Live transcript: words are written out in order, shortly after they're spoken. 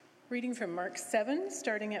Reading from Mark 7,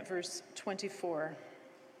 starting at verse 24.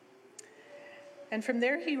 And from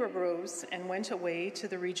there he arose and went away to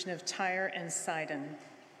the region of Tyre and Sidon.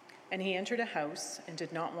 And he entered a house and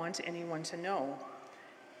did not want anyone to know,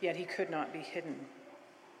 yet he could not be hidden.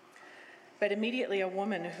 But immediately a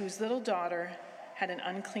woman whose little daughter had an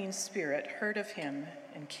unclean spirit heard of him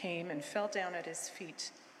and came and fell down at his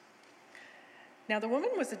feet. Now the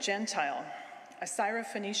woman was a Gentile, a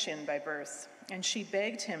Syrophoenician by birth, and she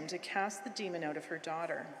begged him to cast the demon out of her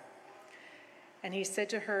daughter. And he said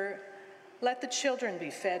to her, "Let the children be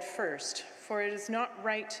fed first, for it is not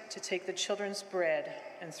right to take the children's bread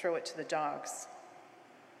and throw it to the dogs."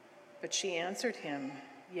 But she answered him,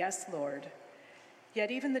 "Yes, Lord,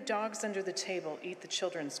 yet even the dogs under the table eat the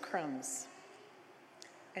children's crumbs."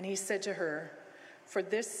 And he said to her, "For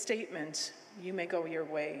this statement you may go your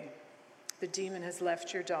way. The demon has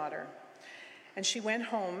left your daughter." And she went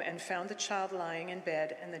home and found the child lying in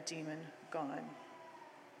bed and the demon gone.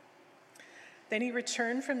 Then he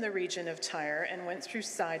returned from the region of Tyre and went through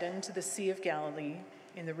Sidon to the Sea of Galilee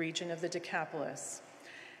in the region of the Decapolis.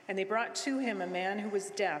 And they brought to him a man who was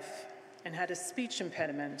deaf and had a speech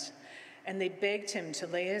impediment, and they begged him to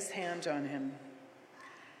lay his hand on him.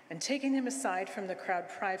 And taking him aside from the crowd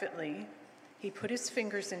privately, he put his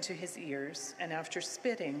fingers into his ears, and after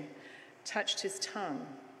spitting, touched his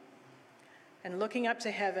tongue. And looking up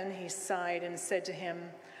to heaven, he sighed and said to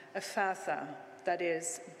him, "Ephphatha," that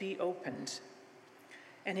is, "be opened."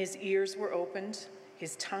 And his ears were opened,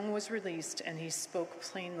 his tongue was released, and he spoke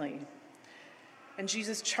plainly. And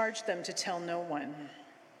Jesus charged them to tell no one.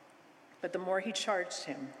 But the more he charged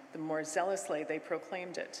him, the more zealously they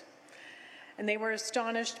proclaimed it. And they were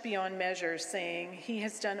astonished beyond measure, saying, "He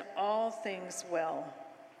has done all things well.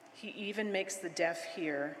 He even makes the deaf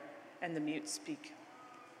hear and the mute speak."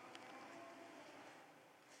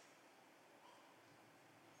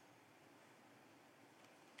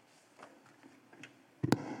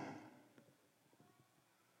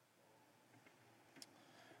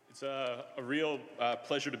 It's a real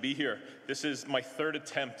pleasure to be here. This is my third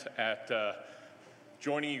attempt at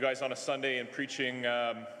joining you guys on a Sunday and preaching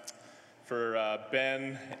for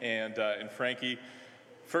Ben and Frankie.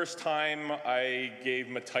 First time I gave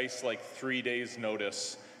Matthijs like 3 days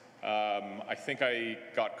notice. I think I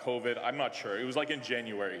got COVID. I'm not sure. It was like in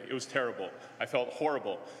January. It was terrible. I felt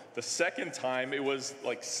horrible. The second time, it was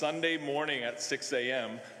like Sunday morning at 6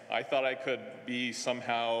 a.m. I thought I could be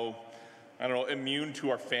somehow, I don't know, immune to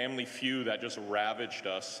our family feud that just ravaged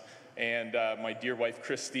us. And my dear wife,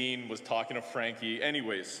 Christine, was talking to Frankie.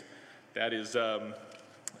 Anyways, that is,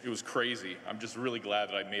 it was crazy. I'm just really glad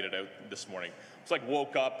that I made it out this morning. It's like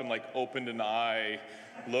woke up and like opened an eye,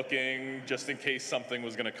 looking just in case something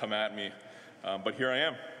was gonna come at me. But here I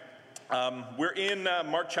am. We're in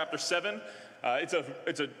Mark chapter 7. It's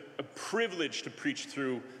a privilege to preach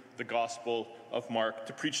through the Gospel of Mark,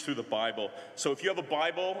 to preach through the Bible. So if you have a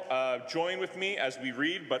Bible, join with me as we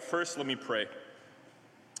read, but first let me pray.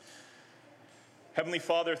 Heavenly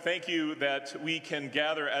Father, thank you that we can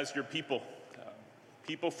gather as your people,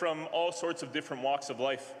 people from all sorts of different walks of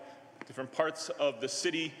life, different parts of the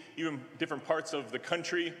city, even different parts of the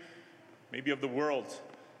country, maybe of the world.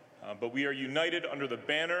 But we are united under the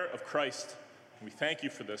banner of Christ. And we thank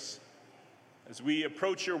you for this. As we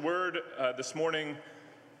approach your word this morning,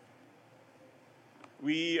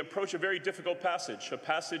 we approach a very difficult passage, a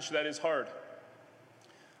passage that is hard,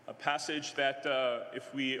 a passage that,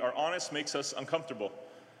 if we are honest, makes us uncomfortable.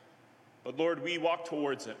 But Lord, we walk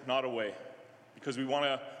towards it, not away, because we want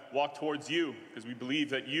to walk towards you, because we believe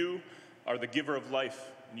that you are the giver of life,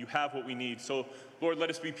 and you have what we need. So, Lord, let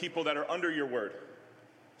us be people that are under your word,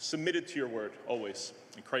 submitted to your word always.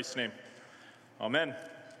 In Christ's name, amen.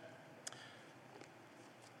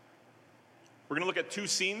 We're going to look at two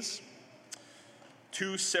scenes,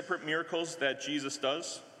 two separate miracles that Jesus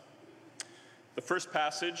does. The first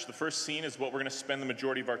passage, the first scene, is what we're going to spend the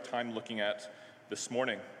majority of our time looking at this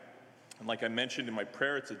morning. And like I mentioned in my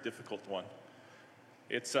prayer, it's a difficult one.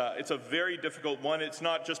 It's a very difficult one. It's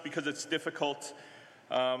not just because it's difficult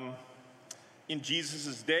in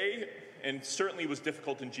Jesus' day, and certainly was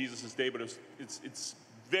difficult in Jesus' day, but it's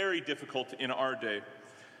very difficult in our day.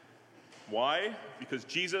 Why? Because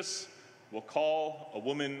Jesus will call a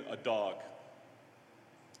woman a dog.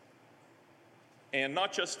 And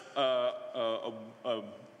not just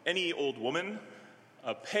any old woman,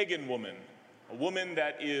 a pagan woman, a woman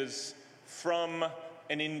that is from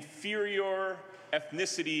an inferior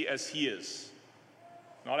ethnicity as he is.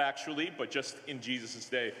 Not actually, but just in Jesus'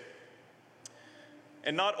 day.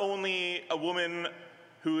 And not only a woman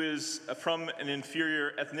who is from an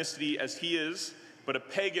inferior ethnicity as he is, but a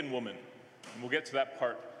pagan woman. And we'll get to that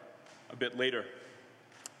part a bit later.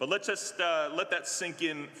 But let's just let that sink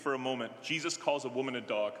in for a moment. Jesus calls a woman a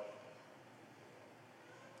dog.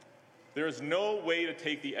 There is no way to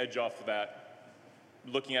take the edge off of that,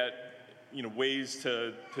 looking at ways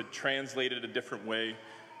to translate it a different way.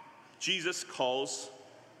 Jesus calls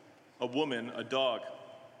a woman a dog.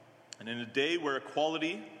 And in a day where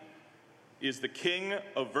equality is the king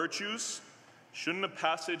of virtues, shouldn't a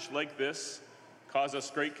passage like this cause us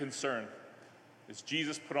great concern? Is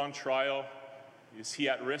Jesus put on trial? Is he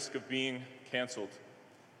at risk of being canceled?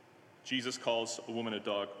 Jesus calls a woman a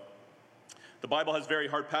dog. The Bible has very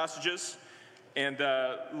hard passages, and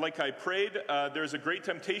like I prayed, there's a great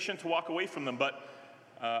temptation to walk away from them. But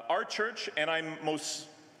our church, and I'm most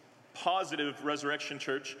positive Resurrection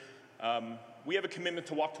Church, we have a commitment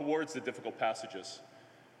to walk towards the difficult passages.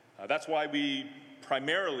 That's why we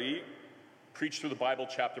primarily preach through the Bible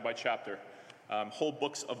chapter by chapter, whole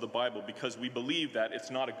books of the Bible, because we believe that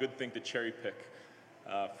it's not a good thing to cherry pick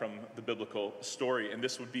from the biblical story. And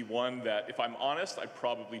this would be one that, if I'm honest, I'd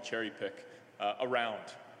probably cherry pick around.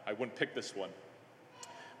 I wouldn't pick this one.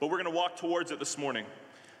 But we're going to walk towards it this morning.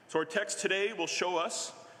 So our text today will show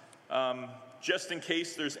us, just in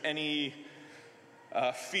case there's any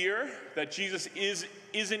fear, that Jesus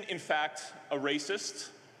isn't in fact a racist.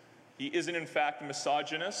 He isn't in fact a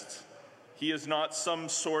misogynist. He is not some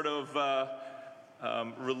sort of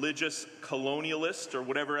religious colonialist or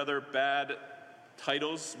whatever other bad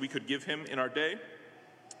titles we could give him in our day.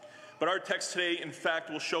 But our text today, in fact,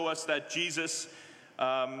 will show us that Jesus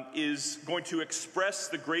is going to express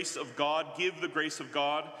the grace of God, give the grace of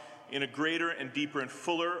God in a greater and deeper and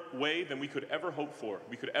fuller way than we could ever hope for,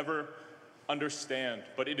 we could ever understand.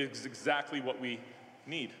 But it is exactly what we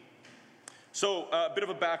need. So, a bit of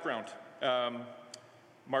a background.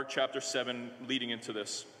 Mark chapter 7 leading into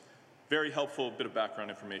this. Very helpful bit of background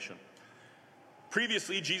information.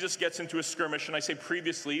 Previously, Jesus gets into a skirmish, and I say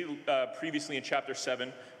previously in chapter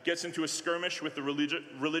 7, gets into a skirmish with the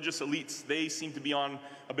religious elites. They seem to be on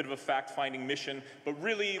a bit of a fact-finding mission, but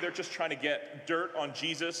really they're just trying to get dirt on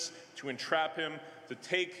Jesus, to entrap him, to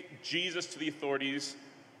take Jesus to the authorities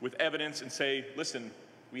with evidence and say, listen,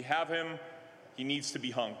 we have him, he needs to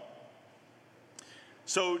be hung.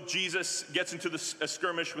 So Jesus gets into a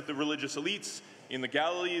skirmish with the religious elites in the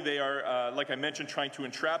Galilee. They are, like I mentioned, trying to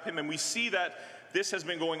entrap him, and we see that this has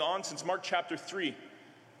been going on since Mark chapter 3.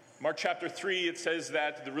 Mark chapter 3, it says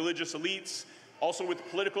that the religious elites, also with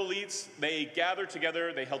political elites, they gathered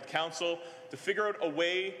together, they held council to figure out a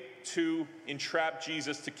way to entrap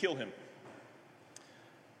Jesus, to kill him.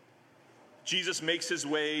 Jesus makes his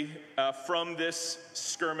way from this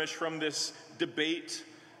skirmish, from this debate,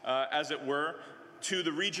 as it were, to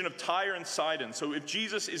the region of Tyre and Sidon. So if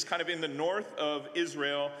Jesus is kind of in the north of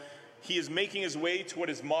Israel, he is making his way to what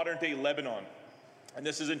is modern-day Lebanon. And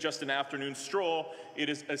this isn't just an afternoon stroll, it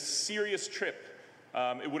is a serious trip.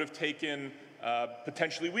 It would have taken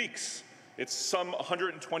potentially weeks. It's some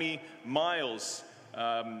 120 miles,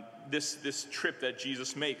 this trip that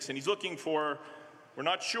Jesus makes. And he's looking for, we're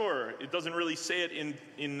not sure, it doesn't really say it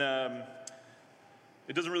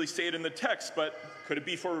it doesn't really say it in the text, but could it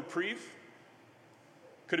be for reprieve?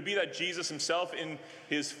 Could it be that Jesus himself, in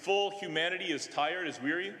his full humanity, is tired, is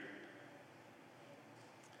weary?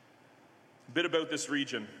 A bit about this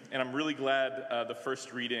region, and I'm really glad the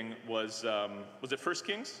first reading was it 1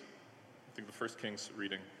 Kings? I think the 1 Kings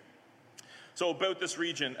reading. So about this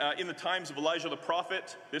region, in the times of Elijah the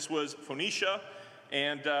prophet, this was Phoenicia,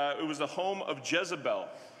 and it was the home of Jezebel.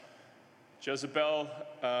 Jezebel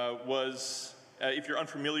was, if you're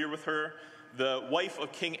unfamiliar with her, the wife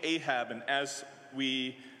of King Ahab, and as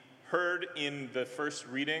we heard in the first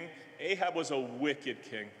reading, Ahab was a wicked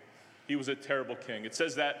king. He was a terrible king. It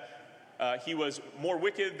says that he was more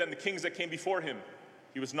wicked than the kings that came before him.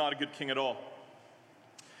 He was not a good king at all.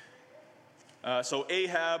 So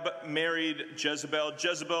Ahab married Jezebel.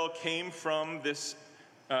 Jezebel came from this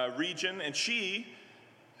region, and she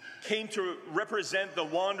came to represent the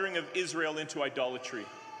wandering of Israel into idolatry.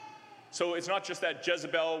 So it's not just that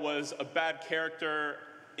Jezebel was a bad character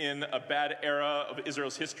in a bad era of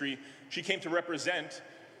Israel's history. She came to represent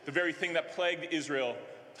the very thing that plagued Israel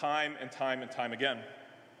time and time and time again.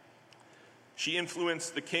 She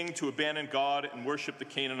influenced the king to abandon God and worship the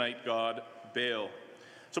Canaanite god Baal.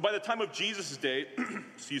 So by the time of Jesus' day,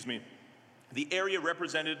 the area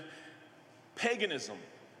represented paganism.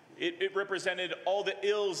 It represented all the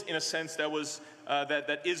ills, in a sense, that was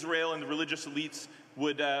that Israel and the religious elites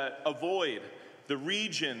would avoid. The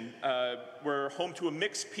region were home to a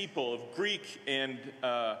mixed people of Greek and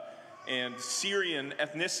Syrian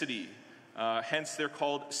ethnicity. Hence, they're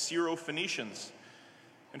called Syro-Phoenicians.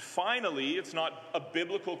 And finally, it's not a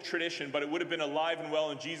biblical tradition, but it would have been alive and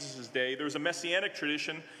well in Jesus' day. There was a messianic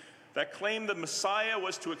tradition that claimed the Messiah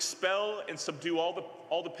was to expel and subdue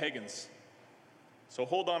all the pagans. So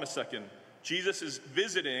hold on a second. Jesus is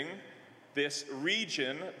visiting this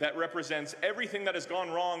region that represents everything that has gone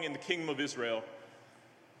wrong in the kingdom of Israel.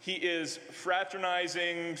 He is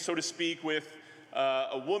fraternizing, so to speak, with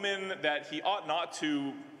a woman that he ought not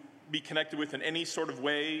to be connected with in any sort of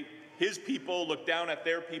way. His people look down at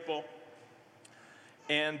their people.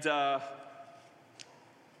 And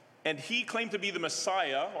he claimed to be the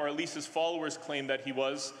Messiah, or at least his followers claimed that he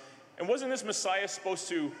was. And wasn't this Messiah supposed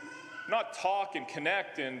to not talk and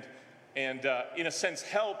connect and in a sense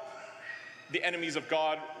help the enemies of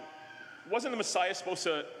God? Wasn't the Messiah supposed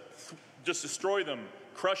to just destroy them,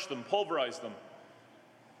 crush them, pulverize them?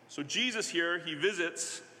 So Jesus here, he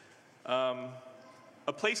visits a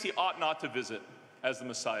place he ought not to visit as the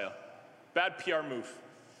Messiah. Bad PR move.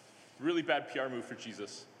 Really bad PR move for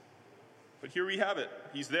Jesus. But here we have it.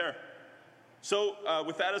 He's there. So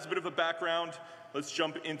with that as a bit of a background, let's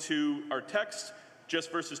jump into our text,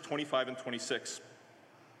 just verses 25 and 26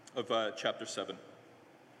 of chapter 7.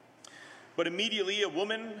 But immediately a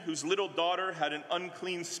woman whose little daughter had an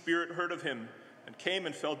unclean spirit heard of him and came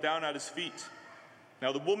and fell down at his feet.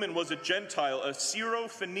 Now the woman was a Gentile, a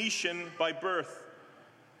Syro-Phoenician by birth,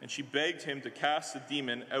 and she begged him to cast the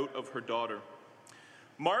demon out of her daughter.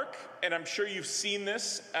 Mark, and I'm sure you've seen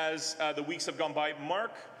this as the weeks have gone by,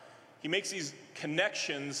 Mark, he makes these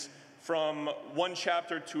connections from one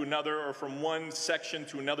chapter to another or from one section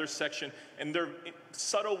to another section, and they're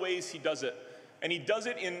subtle ways he does it. And he does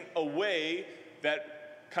it in a way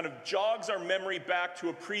that kind of jogs our memory back to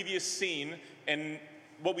a previous scene, and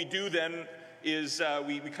what we do then is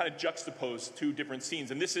we kind of juxtapose two different scenes,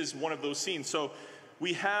 and this is one of those scenes. So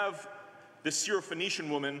we have the Syrophoenician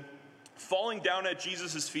woman falling down at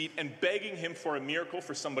Jesus' feet and begging him for a miracle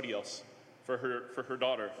for somebody else, for her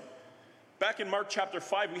daughter. Back in Mark chapter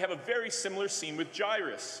 5, we have a very similar scene with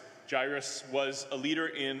Jairus. Jairus was a leader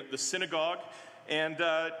in the synagogue, and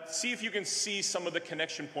see if you can see some of the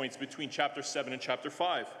connection points between chapter 7 and chapter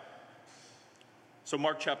 5. So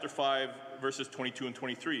Mark chapter 5, verses 22 and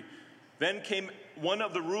 23. Then came one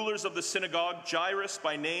of the rulers of the synagogue, Jairus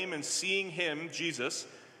by name, and seeing him, Jesus,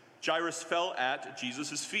 Jairus fell at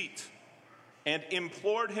Jesus' feet and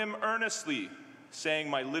implored him earnestly, saying,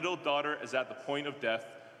 "My little daughter is at the point of death.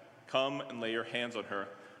 Come and lay your hands on her,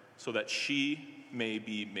 so that she may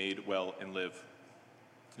be made well and live."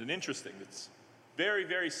 And interesting, it's very,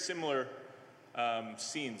 very similar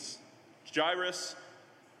scenes. Jairus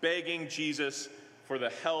begging Jesus for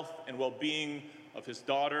the health and well-being of his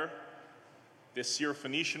daughter. This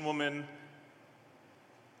Syrophoenician woman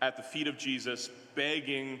at the feet of Jesus,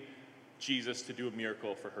 begging Jesus to do a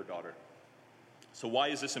miracle for her daughter. So why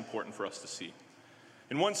is this important for us to see?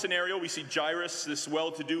 In one scenario, we see Jairus, this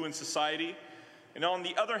well-to-do in society. And on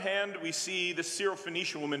the other hand, we see the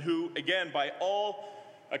Syrophoenician woman who, again, by all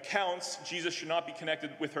accounts, Jesus should not be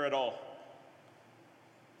connected with her at all.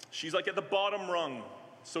 She's like at the bottom rung,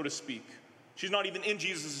 so to speak. She's not even in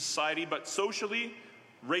Jesus' society, but socially,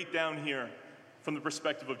 right down here from the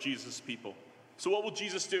perspective of Jesus' people. So what will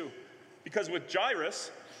Jesus do? Because with Jairus,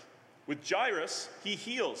 he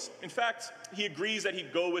heals. In fact, he agrees that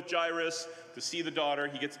he'd go with Jairus to see the daughter.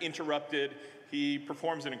 He gets interrupted. He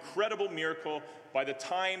performs an incredible miracle. By the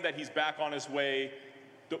time that he's back on his way,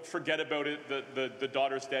 forget about it, the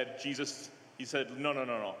daughter's dead. Jesus, he said,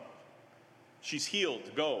 no. She's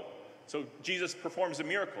healed, go. So Jesus performs a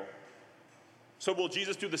miracle. So will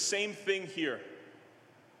Jesus do the same thing here?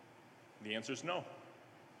 The answer is no.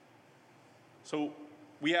 So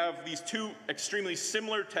we have these two extremely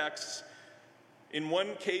similar texts. In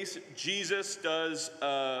one case, Jesus does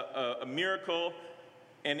a miracle,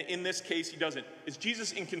 and in this case, he doesn't. Is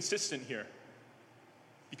Jesus inconsistent here?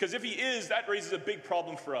 Because if he is, that raises a big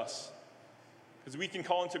problem for us. Because we can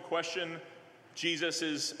call into question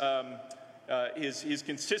Jesus' his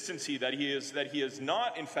consistency, that he is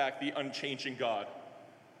not, in fact, the unchanging God.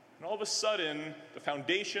 And all of a sudden, the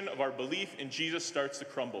foundation of our belief in Jesus starts to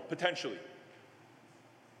crumble, potentially.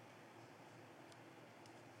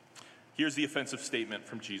 Here's the offensive statement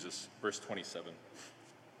from Jesus, verse 27.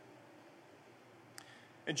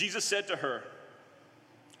 And Jesus said to her,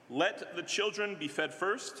 "Let the children be fed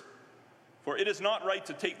first, for it is not right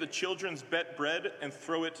to take the children's bread and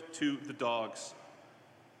throw it to the dogs."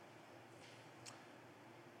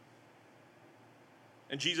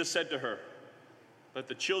 And Jesus said to her, "Let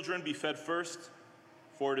the children be fed first,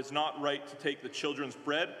 for it is not right to take the children's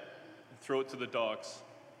bread and throw it to the dogs."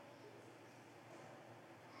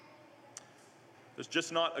 There's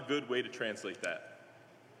just not a good way to translate that.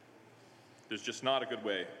 There's just not a good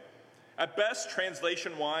way. At best,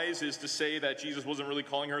 translation-wise, is to say that Jesus wasn't really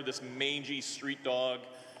calling her this mangy street dog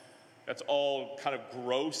that's all kind of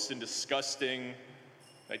gross and disgusting,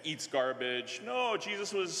 that eats garbage. No,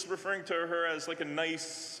 Jesus was referring to her as like a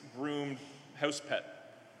nice, groomed house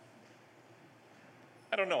pet.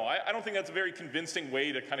 I don't know. I don't think that's a very convincing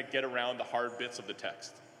way to kind of get around the hard bits of the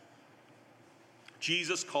text.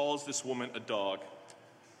 Jesus calls this woman a dog.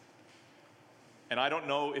 And I don't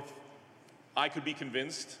know if I could be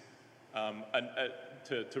convinced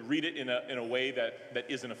to read it in a way that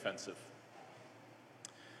isn't offensive.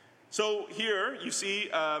 So here you see,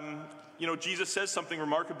 Jesus says something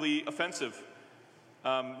remarkably offensive.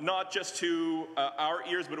 Not just to our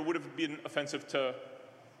ears, but it would have been offensive to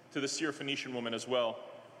the Syrophoenician woman as well,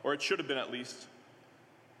 or it should have been at least.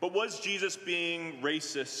 But was Jesus being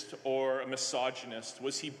racist or a misogynist?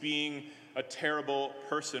 Was he being a terrible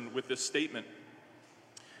person with this statement?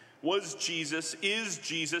 Is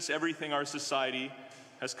Jesus everything our society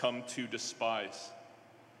has come to despise?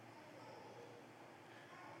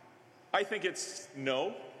 I think it's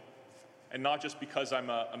no, and not just because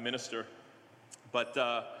I'm a minister, but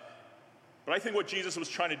I think what Jesus was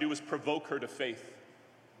trying to do was provoke her to faith.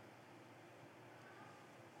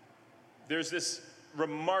 There's this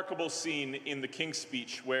remarkable scene in the King's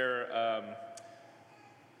Speech where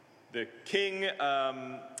the king,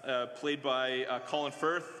 played by Colin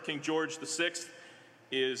Firth, King George VI,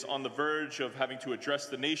 is on the verge of having to address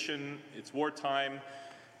the nation. It's wartime,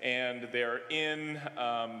 and they're in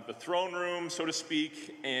the throne room, so to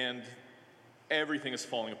speak, and everything is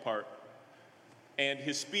falling apart. And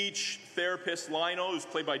his speech therapist, Lionel, who's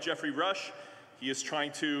played by Geoffrey Rush, he is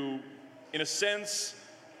trying to, in a sense,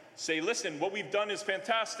 say, listen, what we've done is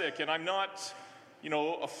fantastic, and I'm not,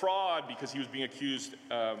 a fraud, because he was being accused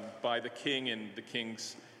by the king and the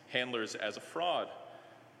king's handlers as a fraud.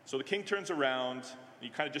 So the king turns around,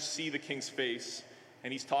 you kind of just see the king's face,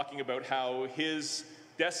 and he's talking about how his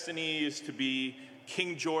destiny is to be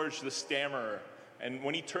King George the Stammerer. And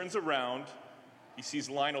when he turns around, he sees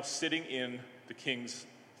Lionel sitting in the king's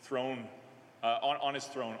throne, on his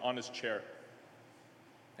throne, on his chair.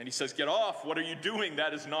 And he says, "Get off, what are you doing?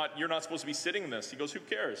 You're not supposed to be sitting in this." He goes, "Who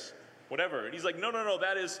cares? Whatever." And he's like, no,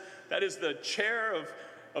 that is the chair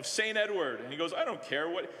of St. Edward. And he goes, "I don't care.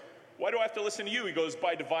 Why do I have to listen to you?" He goes,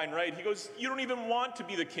 "By divine right." He goes, "You don't even want to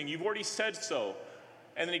be the king. You've already said so."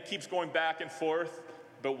 And then he keeps going back and forth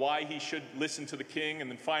about why he should listen to the king. And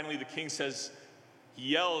then finally the king says, he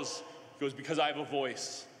yells, he goes, "Because I have a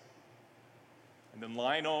voice." And then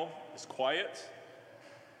Lionel is quiet,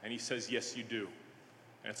 and he says, "Yes, you do."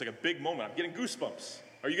 And it's like a big moment. I'm getting goosebumps.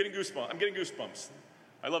 Are you getting goosebumps? I'm getting goosebumps.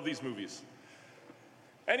 I love these movies.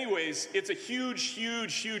 Anyways, it's a huge,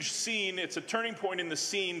 huge, huge scene. It's a turning point in the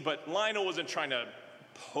scene, but Lionel wasn't trying to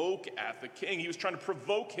poke at the king. He was trying to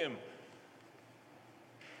provoke him.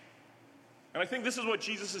 And I think this is what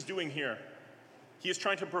Jesus is doing here. He is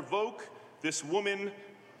trying to provoke this woman,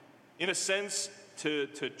 in a sense, to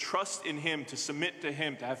trust in him, to submit to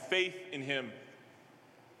him, to have faith in him.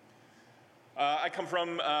 I come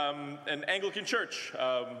from an Anglican church,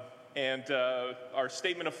 and our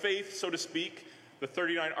statement of faith, so to speak, the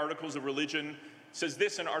 39 Articles of Religion, says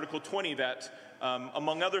this in Article 20, that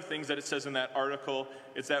among other things that it says in that article,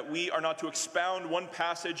 is that we are not to expound one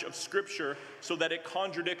passage of Scripture so that it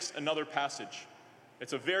contradicts another passage.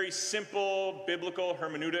 It's a very simple biblical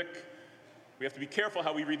hermeneutic. We have to be careful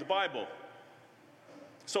how we read the Bible.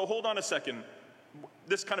 So hold on a second.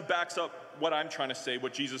 This kind of backs up what I'm trying to say,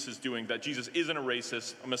 what Jesus is doing, that Jesus isn't a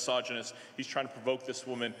racist, a misogynist. He's trying to provoke this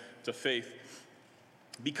woman to faith.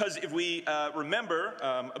 Because if we remember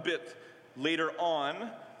a bit later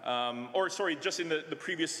on, just in the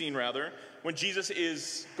previous scene rather, when Jesus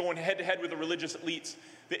is going head-to-head with the religious elites,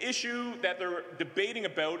 the issue that they're debating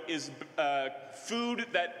about is food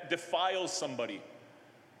that defiles somebody.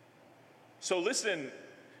 So listen,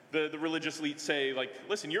 the religious elites say,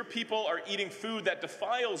 listen, your people are eating food that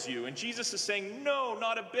defiles you. And Jesus is saying, no,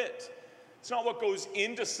 not a bit. It's not what goes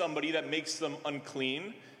into somebody that makes them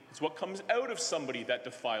unclean. It's what comes out of somebody that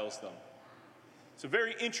defiles them. It's a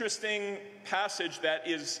very interesting passage that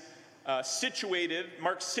is situated,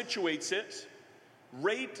 Mark situates it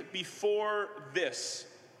right before this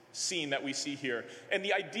scene that we see here. And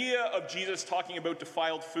the idea of Jesus talking about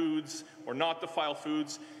defiled foods or not defiled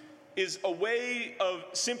foods is a way of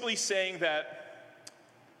simply saying that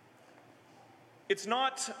it's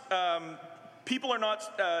not, people are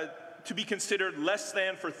not to be considered less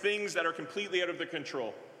than for things that are completely out of their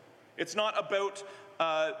control. It's not about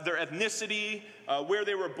their ethnicity, where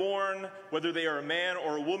they were born, whether they are a man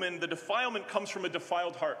or a woman. The defilement comes from a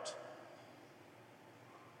defiled heart.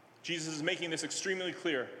 Jesus is making this extremely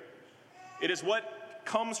clear. It is what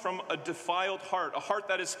comes from a defiled heart, a heart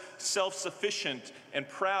that is self-sufficient and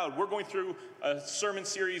proud. We're going through a sermon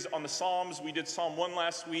series on the Psalms. We did Psalm 1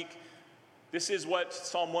 last week. This is what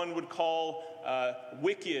Psalm 1 would call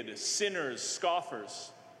wicked, sinners,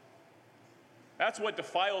 scoffers. That's what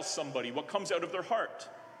defiles somebody, what comes out of their heart.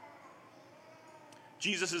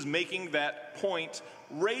 Jesus is making that point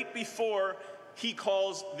right before he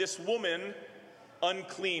calls this woman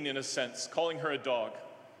unclean, in a sense, calling her a dog.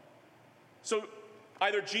 So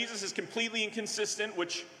either Jesus is completely inconsistent,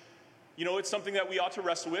 which, it's something that we ought to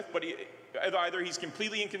wrestle with, but either he's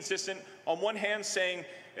completely inconsistent, on one hand saying,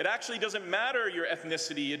 it actually doesn't matter your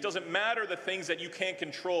ethnicity, it doesn't matter the things that you can't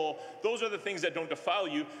control, those are the things that don't defile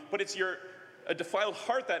you, but it's a defiled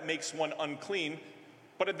heart that makes one unclean.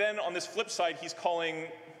 But then on this flip side, he's calling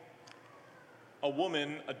a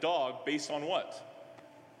woman a dog based on what?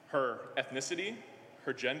 Her ethnicity,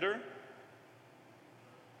 her gender.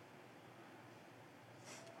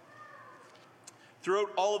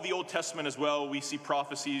 Throughout all of the Old Testament as well, we see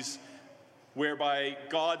prophecies whereby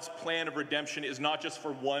God's plan of redemption is not just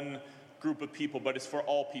for one group of people, but it's for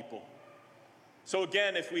all people. So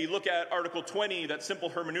again, if we look at Article 20, that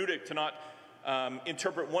simple hermeneutic to not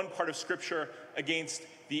interpret one part of Scripture against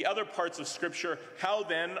the other parts of Scripture, how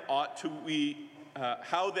then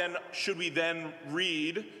should we then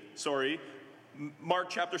read, Mark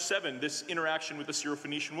chapter 7, this interaction with the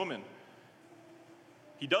Syrophoenician woman?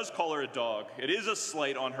 He does call her a dog. It is a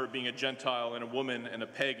slight on her being a Gentile and a woman and a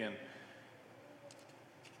pagan.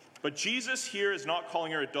 But Jesus here is not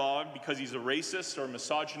calling her a dog because he's a racist or a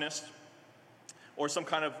misogynist or some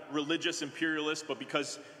kind of religious imperialist, but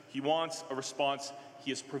because he wants a response.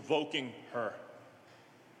 He is provoking her.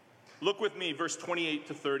 Look with me, verse 28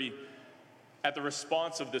 to 30, at the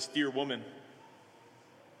response of this dear woman.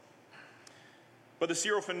 But the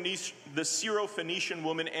Syrophoenician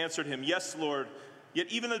woman answered him, "Yes, Lord, yet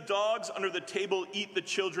even the dogs under the table eat the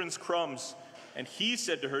children's crumbs." And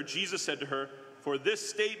Jesus said to her, "For this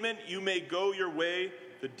statement you may go your way,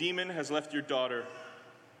 the demon has left your daughter."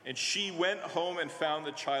 And she went home and found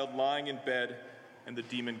the child lying in bed and the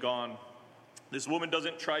demon gone. This woman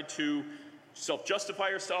doesn't try to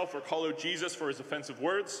self-justify herself or call out Jesus for his offensive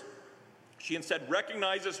words. She instead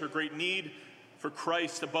recognizes her great need for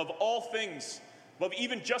Christ above all things, above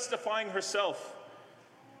even justifying herself.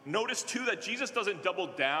 Notice too that Jesus doesn't double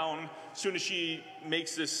down as soon as she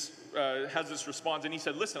makes this, has this response, and he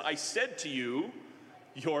said, "Listen, I said to you,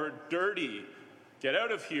 you're dirty. Get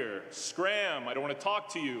out of here. Scram. I don't want to talk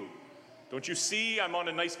to you. Don't you see I'm on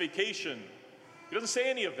a nice vacation?" He doesn't say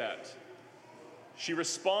any of that. She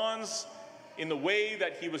responds in the way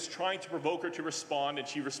that he was trying to provoke her to respond, and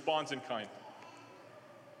she responds in kind.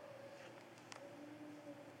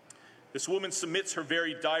 This woman submits her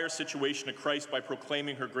very dire situation to Christ by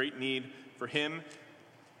proclaiming her great need for him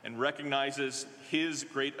and recognizes his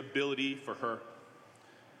great ability for her.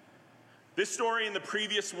 This story and the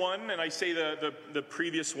previous one, and I say the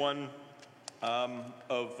previous one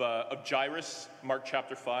of Jairus, Mark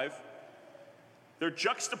chapter 5, they're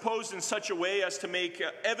juxtaposed in such a way as to make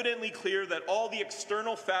evidently clear that all the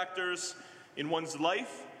external factors in one's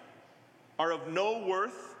life are of no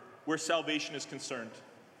worth where salvation is concerned.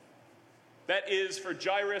 That is, for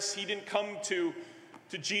Jairus, he didn't come to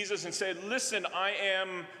Jesus and say, "Listen, I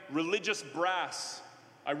am religious brass.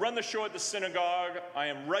 I run the show at the synagogue. I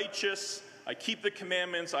am righteous. I keep the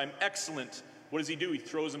commandments. I'm excellent." What does he do? He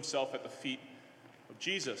throws himself at the feet of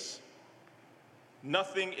Jesus.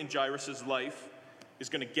 Nothing in Jairus' life is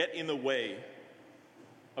going to get in the way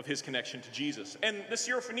of his connection to Jesus. And the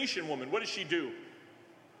Syrophoenician woman, what does she do?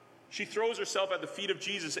 She throws herself at the feet of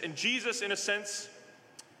Jesus. And Jesus, in a sense,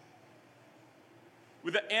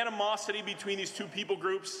 with the animosity between these two people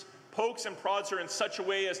groups, pokes and prods her in such a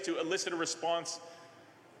way as to elicit a response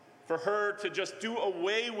for her to just do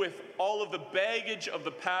away with all of the baggage of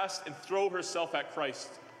the past and throw herself at Christ.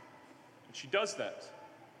 And she does that.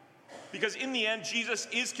 Because in the end, Jesus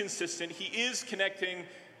is consistent. He is connecting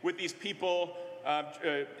with these people.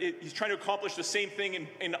 He's trying to accomplish the same thing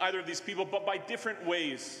in either of these people, but by different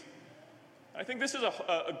ways. I think this is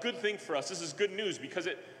a good thing for us. This is good news because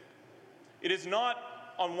it is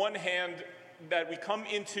not, on one hand, that we come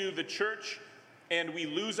into the church and we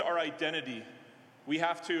lose our identity. We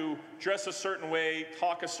have to dress a certain way,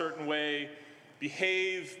 talk a certain way,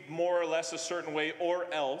 behave more or less a certain way,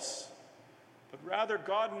 or else. But rather,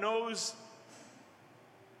 God knows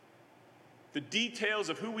the details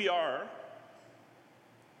of who we are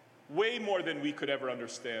way more than we could ever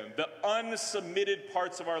understand. The unsubmitted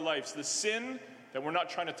parts of our lives, the sin that we're not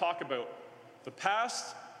trying to talk about, the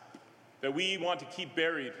past that we want to keep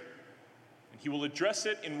buried, He will address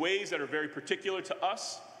it in ways that are very particular to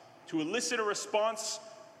us, to elicit a response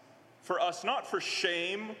for us, not for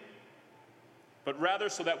shame, but rather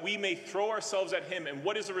so that we may throw ourselves at him. And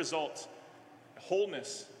what is the result?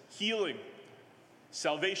 Wholeness, healing,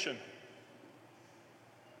 salvation.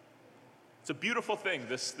 It's a beautiful thing,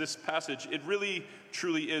 this passage. It really,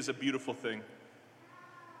 truly is a beautiful thing.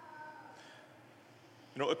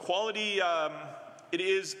 You know, equality, it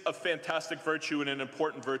is a fantastic virtue and an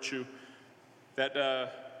important virtue that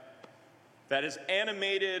has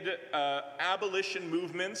animated abolition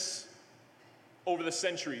movements over the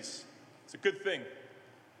centuries. It's a good thing.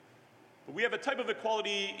 But we have a type of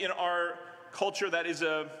equality in our culture that is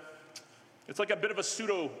it's like a bit of a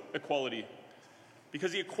pseudo-equality.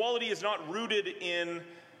 Because the equality is not rooted in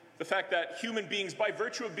the fact that human beings, by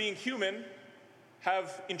virtue of being human,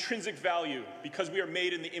 have intrinsic value because we are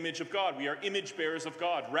made in the image of God. We are image bearers of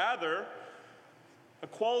God. Rather,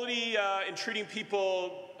 equality in treating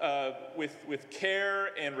people with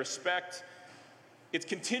care and respect, it's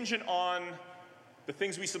contingent on the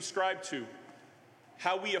things we subscribe to,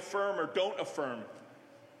 how we affirm or don't affirm,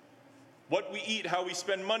 what we eat, how we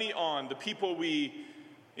spend money on, the people we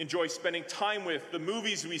enjoy spending time with, the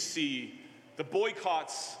movies we see, the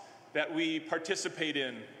boycotts that we participate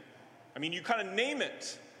in. I mean, you kind of name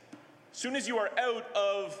it. As soon as you are out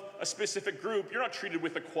of a specific group, you're not treated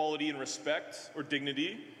with equality and respect or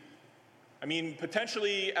dignity. I mean,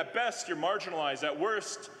 potentially, at best, you're marginalized. At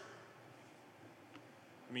worst,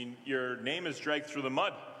 I mean, your name is dragged through the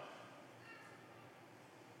mud.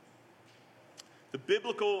 The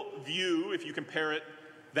biblical view, if you compare it,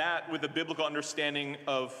 that with a biblical understanding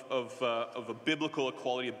of a biblical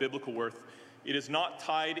equality, a biblical worth, it is not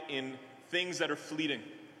tied in things that are fleeting,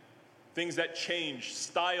 things that change,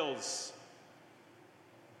 styles,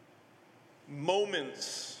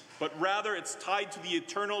 moments, but rather it's tied to the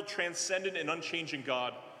eternal, transcendent, and unchanging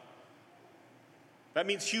God. That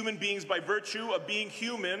means human beings, by virtue of being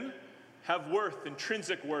human, have worth,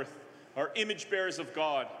 intrinsic worth, are image bearers of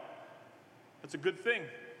God. That's a good thing,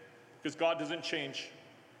 because God doesn't change.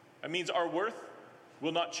 That means our worth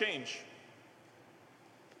will not change.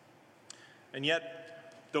 And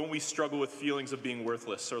yet, don't we struggle with feelings of being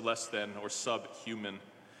worthless or less than or subhuman?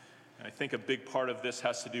 And I think a big part of this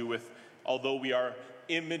has to do with, although we are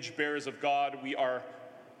image bearers of God, we are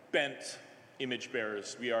bent image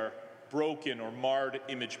bearers. We are broken or marred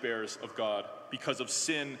image bearers of God because of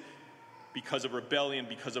sin, because of rebellion,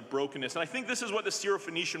 because of brokenness. And I think this is what the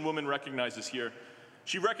Syrophoenician woman recognizes here.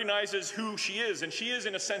 She recognizes who she is, and she is,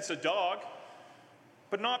 in a sense, a dog,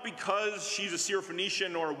 but not because she's a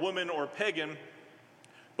Syrophoenician or a woman or a pagan,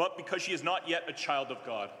 but because she is not yet a child of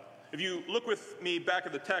God. If you look with me back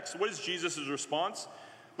at the text, what is Jesus' response?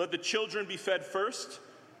 Let the children be fed first,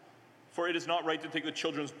 for it is not right to take the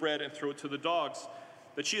children's bread and throw it to the dogs.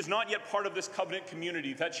 That she is not yet part of this covenant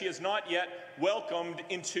community, that she is not yet welcomed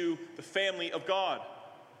into the family of God.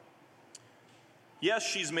 Yes,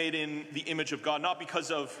 she's made in the image of God, not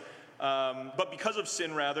because of, but because of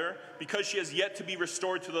sin, rather, because she has yet to be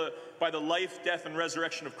restored by the life, death, and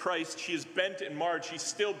resurrection of Christ. She is bent and marred. She's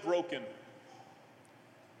still broken.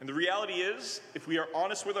 And the reality is, if we are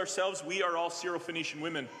honest with ourselves, we are all Syrophoenician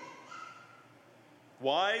women.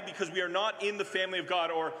 Why? Because we are not in the family of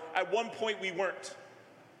God, or at one point we weren't.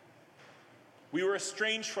 We were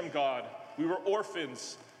estranged from God. We were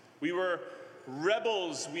orphans. We were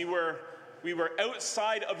rebels. We were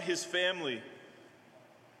outside of his family.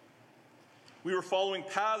 We were following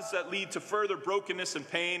paths that lead to further brokenness and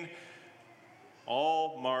pain,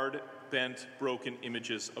 all marred, bent, broken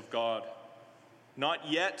images of God. Not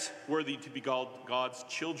yet worthy to be called God's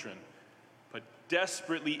children, but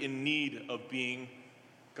desperately in need of being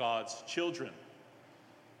God's children.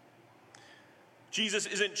 Jesus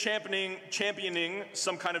isn't championing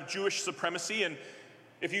some kind of Jewish supremacy, and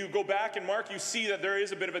if you go back in Mark, you see that there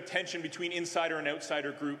is a bit of a tension between insider and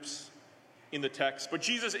outsider groups in the text. But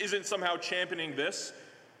Jesus isn't somehow championing this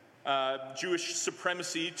Jewish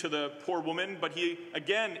supremacy to the poor woman, but he,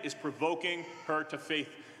 again, is provoking her to faith.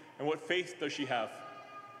 And what faith does she have?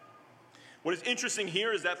 What is interesting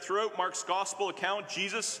here is that throughout Mark's gospel account,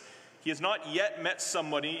 Jesus, he has not yet met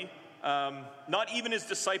somebody, not even his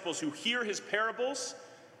disciples, who hear his parables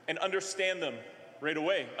and understand them right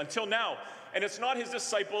away, until now. And it's not his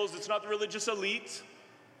disciples, it's not the religious elite.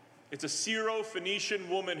 It's a Syrophoenician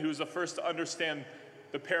woman who's the first to understand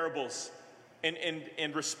the parables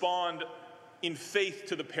and respond in faith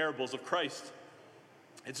to the parables of Christ.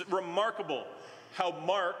 It's remarkable how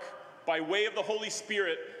Mark, by way of the Holy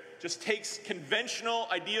Spirit, just takes conventional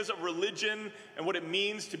ideas of religion and what it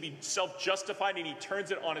means to be self-justified, and he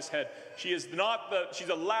turns it on his head. She's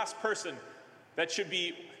the last person That should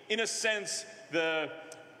be, in a sense, the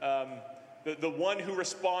one who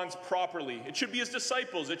responds properly. It should be his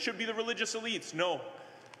disciples. It should be the religious elites. No,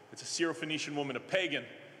 it's a Syrophoenician woman, a pagan.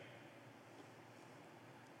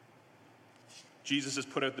 Jesus has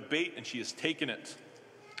put out the bait, and she has taken it.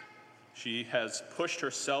 She has pushed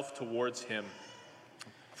herself towards him.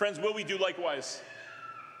 Friends, will we do likewise?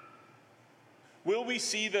 Will we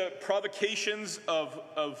see the provocations of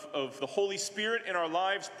the Holy Spirit in our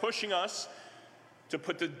lives pushing us to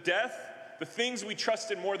put to death the things we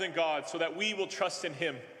trust in more than God so that we will trust in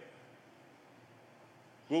him?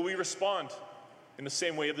 Will we respond in the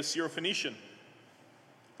same way of the Syrophoenician?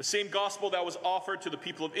 The same gospel that was offered to the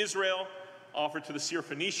people of Israel, offered to the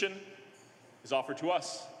Syrophoenician, is offered to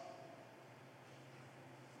us.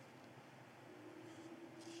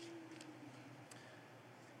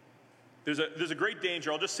 There's a great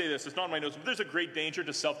danger, I'll just say this, it's not in my notes, but there's a great danger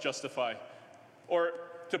to self-justify or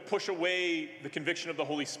to push away the conviction of the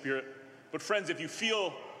Holy Spirit. But friends, if you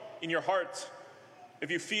feel in your heart,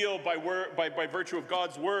 if you feel by virtue of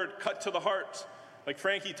God's word cut to the heart, like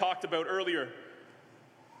Frankie talked about earlier,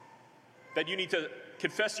 that you need to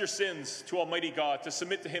confess your sins to Almighty God, to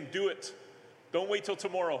submit to him, do it. Don't wait till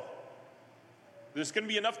tomorrow. There's going to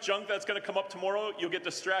be enough junk that's going to come up tomorrow, you'll get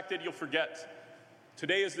distracted, you'll forget.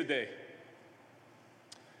 Today is the day.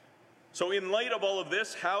 So in light of all of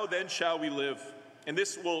this, how then shall we live? And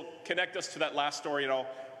this will connect us to that last story, and I'll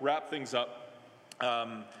wrap things up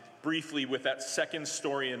briefly with that second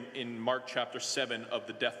story in Mark chapter 7 of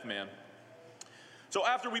the deaf man. So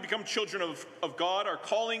after we become children of God, our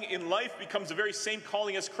calling in life becomes the very same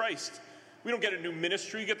calling as Christ. We don't get a new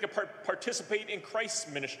ministry. We get to participate in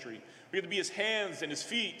Christ's ministry. We get to be his hands and his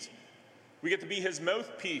feet. We get to be his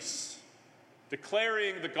mouthpiece,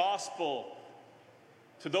 declaring the gospel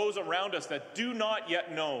to those around us that do not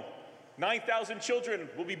yet know. 9,000 children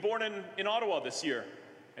will be born in Ottawa this year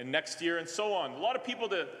and next year and so on. A lot of people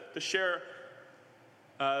to share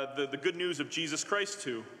the good news of Jesus Christ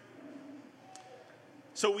to.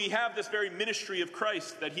 So we have this very ministry of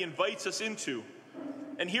Christ that he invites us into.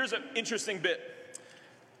 And here's an interesting bit.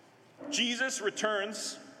 Jesus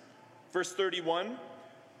returns, verse 31,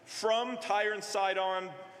 from Tyre and Sidon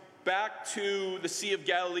back to the Sea of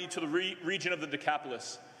Galilee, to the region of the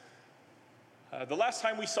Decapolis. The last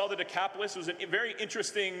time we saw the Decapolis was a very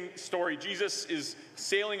interesting story. Jesus is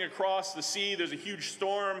sailing across the sea. There's a huge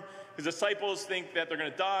storm. His disciples think that they're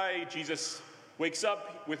going to die. Jesus wakes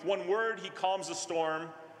up with one word. He calms the storm.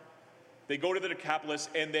 They go to the Decapolis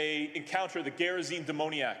and they encounter the Gerasene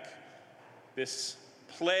demoniac, this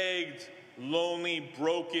plagued, lonely,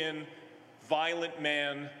 broken, violent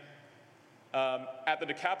man at the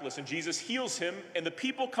Decapolis. And Jesus heals him, and the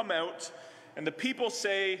people come out, and the people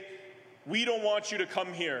say, "We don't want you to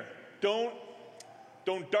come here. Don't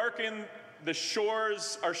darken the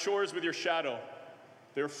shores, our shores, with your shadow."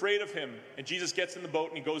 They're afraid of him. And Jesus gets in the boat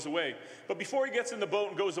and he goes away. But before he gets in the boat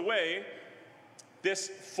and goes away, this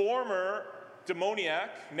former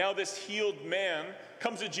demoniac, now this healed man,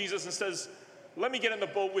 comes to Jesus and says, "Let me get in the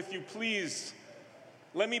boat with you, please.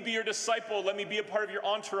 Let me be your disciple. Let me be a part of your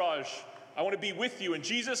entourage. I want to be with you." And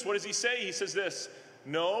Jesus, what does he say? He says this,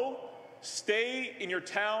 "No, stay in your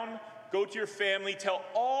town, go to your family, tell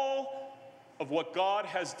all of what God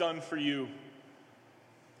has done for you."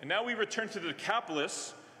 And now we return to the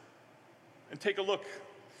Decapolis and take a look,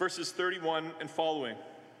 verses 31 and following.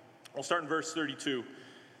 I'll start in verse 32.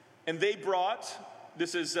 And they brought,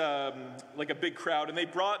 this is like a big crowd, and they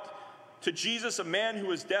brought to Jesus a man who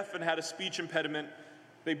was deaf and had a speech impediment.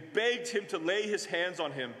 They begged him to lay his hands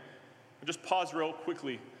on him. I'll just pause real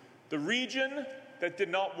quickly. The region that did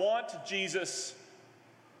not want Jesus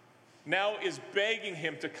now is begging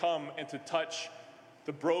him to come and to touch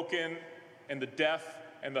the broken and the deaf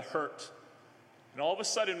and the hurt. And all of a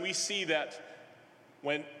sudden we see that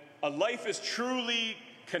when a life is truly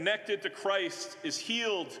connected to Christ, is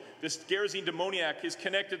healed, this Gerasene demoniac is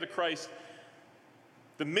connected to Christ,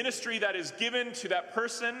 the ministry that is given to that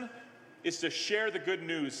person is to share the good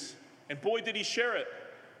news. And boy, did he share it.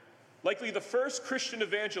 Likely the first Christian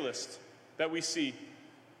evangelist that we see.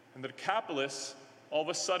 And the Decapolis, all of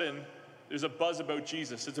a sudden, there's a buzz about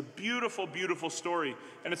Jesus. It's a beautiful, beautiful story,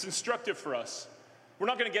 and it's instructive for us. We're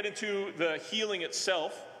not going to get into the healing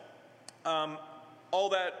itself,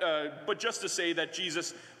 but just to say that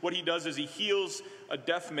Jesus, what he does is he heals a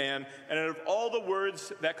deaf man, and out of all the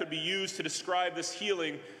words that could be used to describe this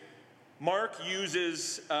healing, Mark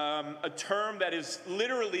uses a term that is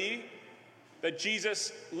literally that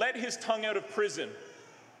Jesus let his tongue out of prison,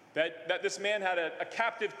 that this man had a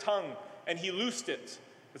captive tongue, and he loosed it.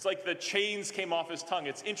 It's like the chains came off his tongue.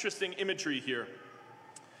 It's interesting imagery here.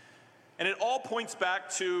 And it all points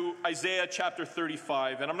back to Isaiah chapter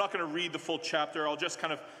 35. And I'm not going to read the full chapter. I'll just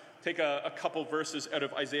kind of take a couple verses out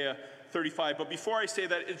of Isaiah 35. But before I say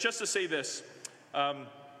that, it's just to say this.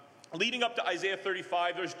 Leading up to Isaiah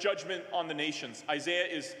 35, there's judgment on the nations. Isaiah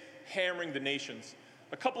is hammering the nations.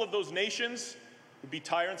 A couple of those nations would be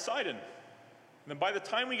Tyre and Sidon. And then by the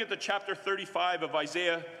time we get to chapter 35 of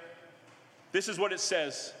Isaiah, this is what it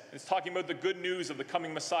says. It's talking about the good news of the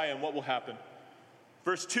coming Messiah and what will happen.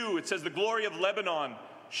 Verse 2, it says, "The glory of Lebanon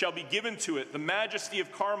shall be given to it, the majesty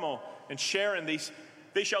of Carmel and Sharon.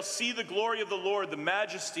 They shall see the glory of the Lord, the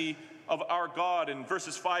majesty of our God." In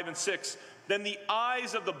verses 5 and 6, "Then the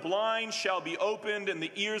eyes of the blind shall be opened, and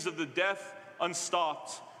the ears of the deaf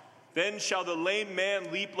unstopped. Then shall the lame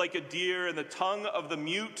man leap like a deer, and the tongue of the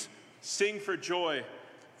mute sing for joy.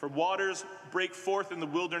 For waters break forth in the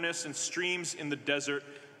wilderness and streams in the desert."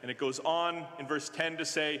 And it goes on in verse 10 to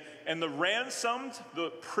say, "And the ransomed, the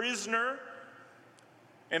prisoner,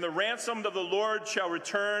 and the ransomed of the Lord shall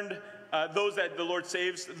return," those that the Lord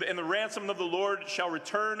saves, "and the ransomed of the Lord shall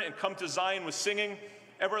return and come to Zion with singing.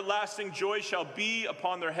 Everlasting joy shall be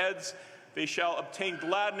upon their heads. They shall obtain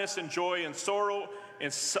gladness and joy, and sorrow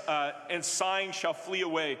and sighing shall flee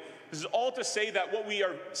away." This is all to say that what we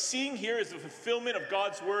are seeing here is the fulfillment of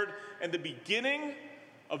God's word and the beginning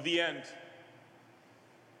of the end.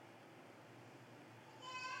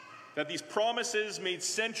 That these promises made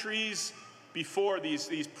centuries before,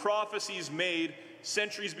 these prophecies made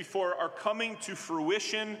centuries before, are coming to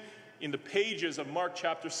fruition in the pages of Mark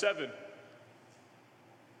chapter 7.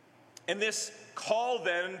 And this call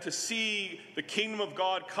then to see the kingdom of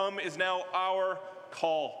God come is now our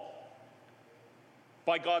call.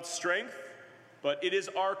 By God's strength, but it is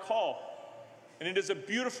our call. And it is a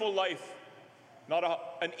beautiful life. Not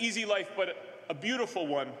an easy life, but a beautiful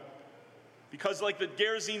one. Because like the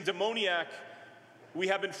Gerasene demoniac, we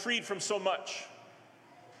have been freed from so much.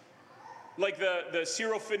 Like the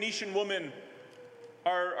Syrophoenician woman,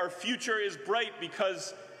 our future is bright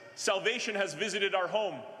because salvation has visited our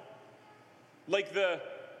home. Like the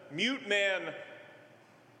mute man,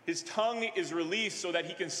 his tongue is released so that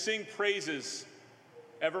he can sing praises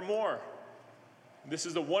evermore. This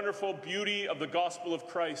is the wonderful beauty of the gospel of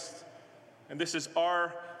Christ. And this is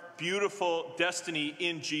our beautiful destiny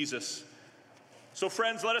in Jesus. So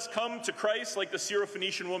friends, let us come to Christ like the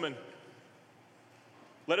Syrophoenician woman.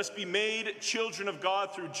 Let us be made children of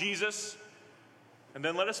God through Jesus. And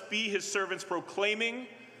then let us be his servants, proclaiming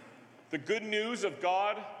the good news of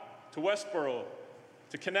God to Westboro,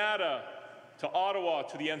 to Canada, to Ottawa,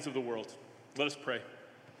 to the ends of the world. Let us pray.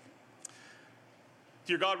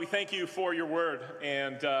 Dear God, we thank you for your word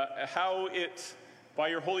and how it, by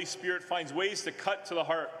your Holy Spirit, finds ways to cut to the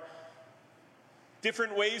heart.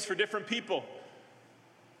 Different ways for different people.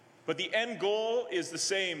 But the end goal is the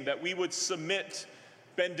same, that we would submit,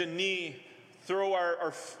 bend a knee, throw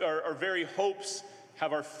our very hopes,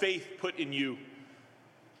 have our faith put in you.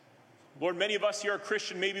 Lord, many of us here are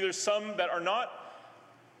Christian. Maybe there's some that are not.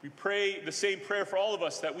 We pray the same prayer for all of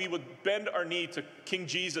us, that we would bend our knee to King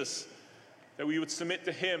Jesus, that we would submit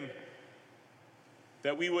to him,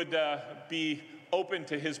 that we would be open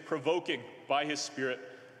to his provoking by his Spirit,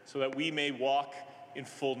 so that we may walk in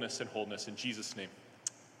fullness and wholeness. In Jesus' name,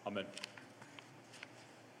 amen.